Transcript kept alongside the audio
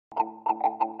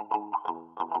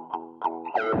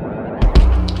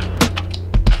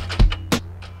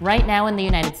Right now in the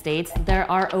United States, there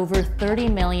are over 30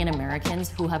 million Americans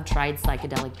who have tried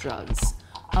psychedelic drugs.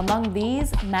 Among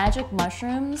these, magic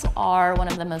mushrooms are one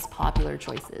of the most popular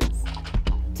choices.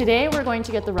 Today, we're going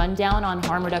to get the rundown on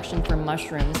harm reduction from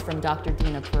mushrooms from Dr.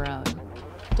 Dina Perrone.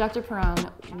 Dr.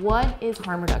 Perrone, what is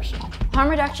harm reduction? Harm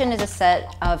reduction is a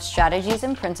set of strategies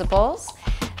and principles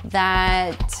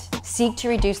that seek to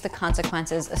reduce the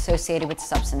consequences associated with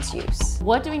substance use.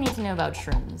 What do we need to know about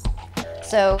shrooms?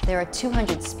 So there are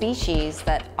 200 species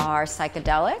that are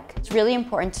psychedelic. It's really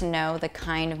important to know the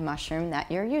kind of mushroom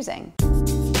that you're using.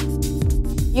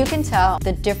 You can tell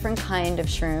the different kind of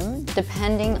shroom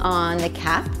depending on the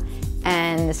cap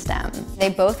and the stem. They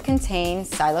both contain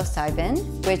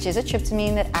psilocybin, which is a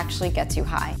tryptamine that actually gets you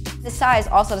high. The size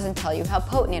also doesn't tell you how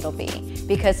potent it'll be,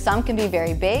 because some can be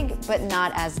very big, but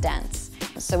not as dense.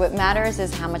 So what matters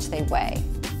is how much they weigh.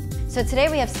 So today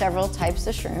we have several types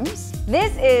of shrooms.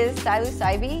 This is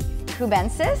psilocybe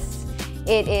cubensis.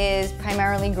 It is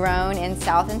primarily grown in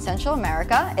South and Central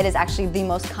America. It is actually the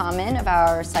most common of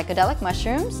our psychedelic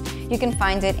mushrooms. You can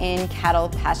find it in cattle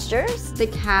pastures. The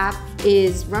cap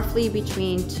is roughly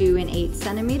between 2 and 8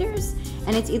 centimeters,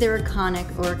 and it's either a conic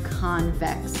or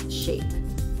convex shape.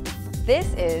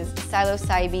 This is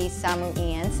psilocybe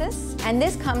samuiensis, and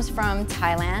this comes from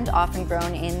Thailand, often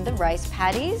grown in the rice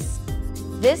paddies.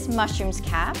 This mushroom's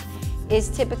cap is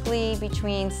typically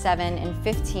between 7 and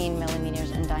 15 millimeters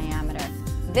in diameter.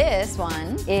 This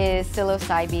one is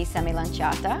psilocybe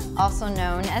semilanciata, also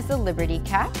known as the Liberty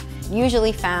cap,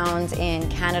 usually found in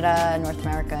Canada, North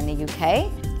America, and the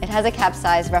UK. It has a cap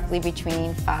size roughly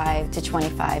between 5 to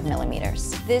 25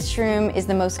 millimeters. This shroom is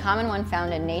the most common one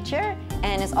found in nature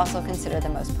and is also considered the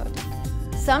most potent.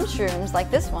 Some shrooms, like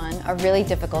this one, are really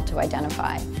difficult to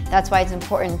identify. That's why it's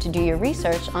important to do your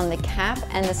research on the cap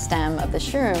and the stem of the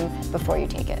shroom before you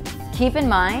take it. Keep in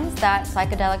mind that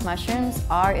psychedelic mushrooms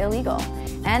are illegal,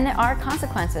 and there are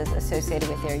consequences associated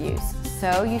with their use.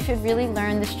 So you should really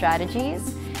learn the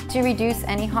strategies to reduce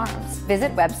any harms.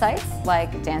 Visit websites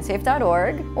like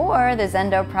dancesafe.org or the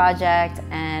Zendo Project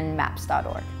and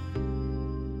maps.org.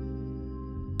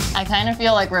 I kind of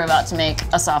feel like we're about to make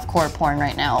a softcore porn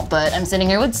right now, but I'm sitting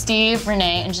here with Steve,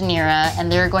 Renee, and Janira,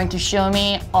 and they're going to show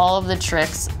me all of the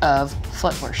tricks of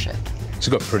foot worship. She's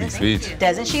got pretty feet.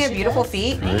 Doesn't she have beautiful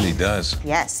feet? She really does.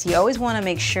 Yes, you always want to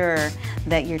make sure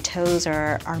that your toes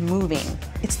are moving.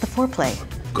 It's the foreplay.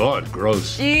 God,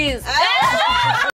 gross. Jeez.